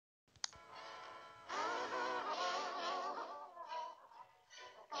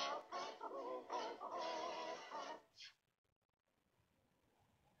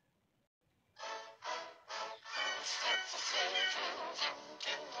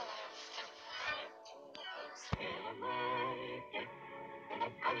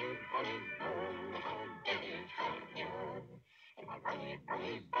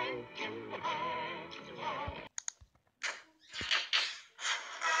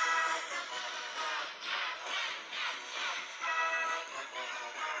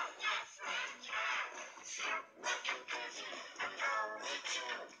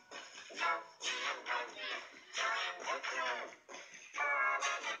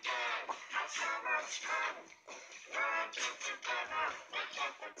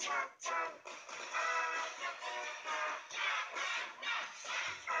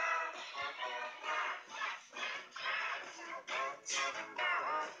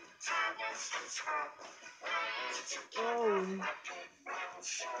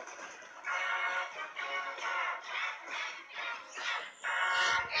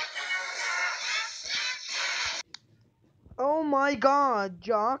Oh my God,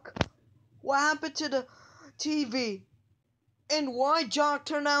 Jock. What happened to the TV? And why Jock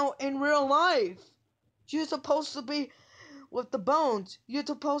turned out in real life? You're supposed to be with the bones. You're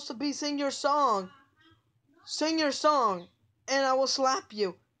supposed to be sing your song. Sing your song. And I will slap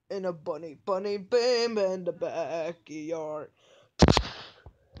you in a bunny beam in the backyard.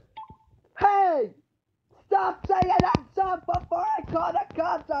 Hey! Stop singing that song before I call the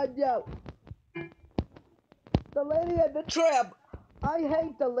cops on you! The Lady and the Tramp. I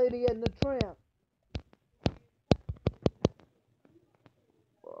hate the Lady and the Tramp.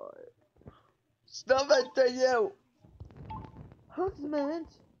 Stop it to you. Husband,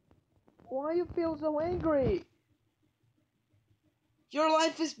 why you feel so angry? Your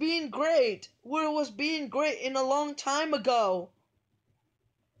life is being great. Where it was being great in a long time ago.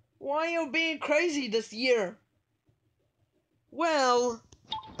 Why are you being crazy this year? Well,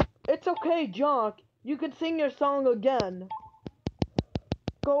 it's okay, Jock. You can sing your song again.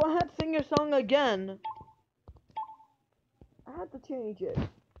 Go ahead, sing your song again. I had to change it.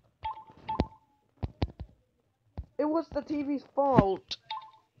 It was the TV's fault.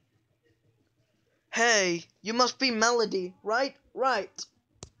 Hey, you must be Melody, right? Right.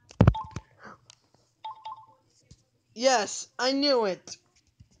 Yes, I knew it.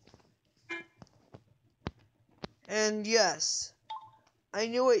 And yes, I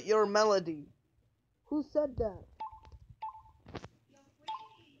knew it, you're Melody. Who said that?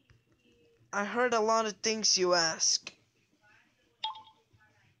 I heard a lot of things you ask.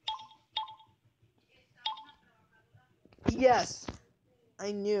 Yes,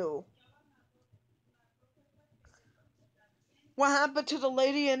 I knew. What happened to the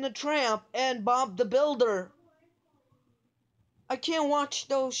Lady and the Tramp and Bob the Builder? I can't watch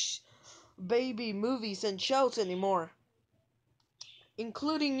those baby movies and shows anymore.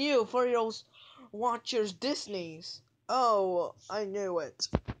 Including you for those watchers Disney's. Oh, I knew it.